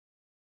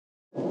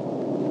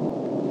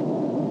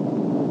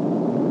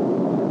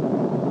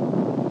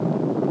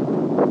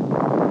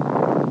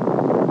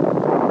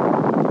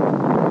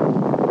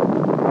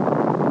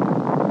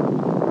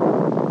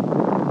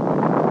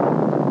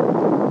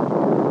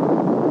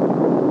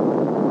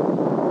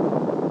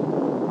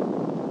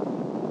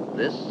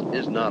This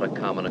is not a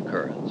common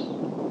occurrence.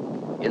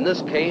 In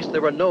this case,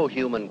 there were no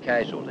human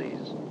casualties.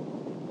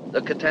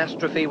 The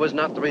catastrophe was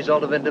not the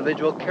result of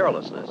individual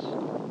carelessness,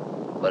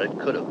 but it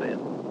could have been.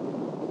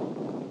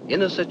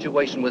 In a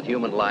situation with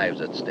human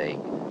lives at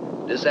stake,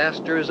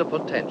 disaster is a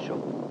potential,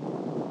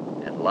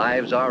 and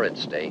lives are at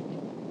stake,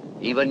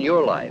 even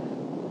your life,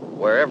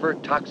 wherever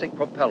toxic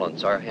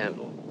propellants are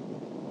handled.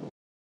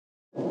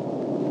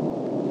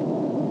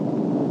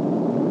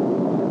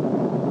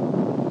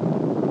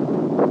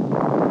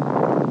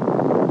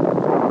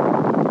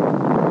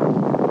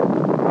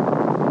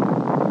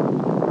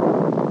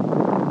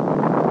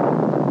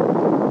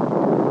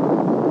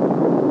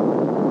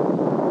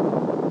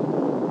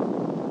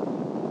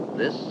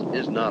 This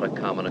is not a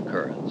common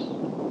occurrence.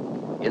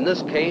 In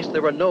this case,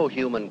 there were no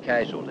human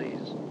casualties.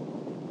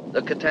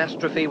 The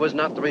catastrophe was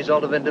not the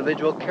result of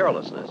individual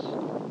carelessness,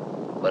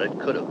 but it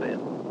could have been.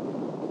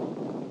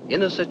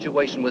 In a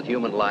situation with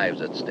human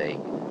lives at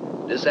stake,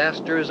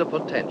 disaster is a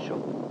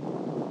potential,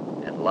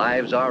 and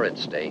lives are at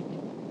stake,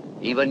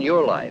 even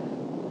your life,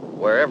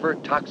 wherever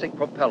toxic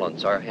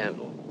propellants are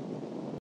handled.